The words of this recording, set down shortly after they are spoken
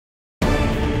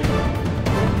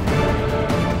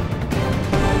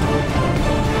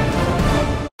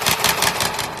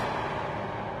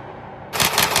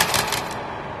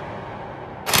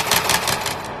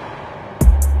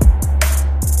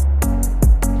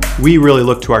We really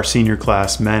look to our senior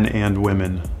class, men and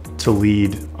women, to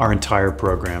lead our entire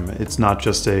program. It's not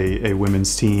just a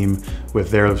women's team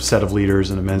with their set of leaders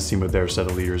and a men's team with their set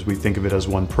of leaders. We think of it as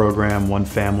one program, one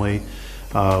family,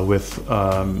 with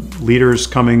leaders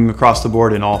coming across the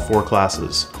board in all 4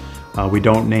 classes. We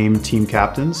don't name team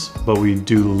captains, but we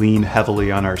do lean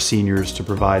heavily on our seniors to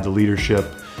provide the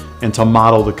leadership and to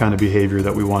model the kind of behavior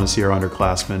that we want to see our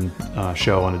underclassmen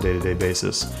show on a day-to-day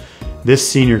basis. This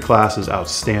senior class is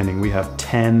outstanding. We have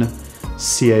 10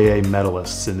 CAA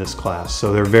medalists in this class.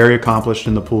 So they're very accomplished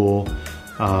in the pool.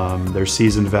 They're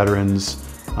seasoned veterans,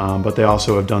 but they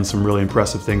also have done some really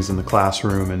impressive things in the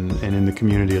classroom and in the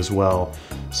community as well.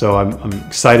 So I'm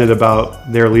excited about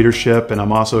their leadership, and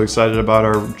I'm also excited about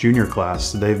our junior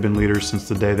class. They've been leaders since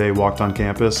the day they walked on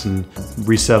campus and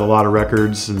reset a lot of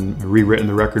records and rewritten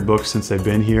the record book since they've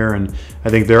been here. And I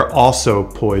think they're also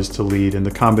poised to lead. And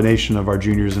the combination of our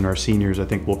juniors and our seniors, I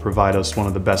think, will provide us one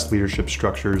of the best leadership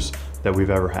structures that we've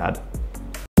ever had.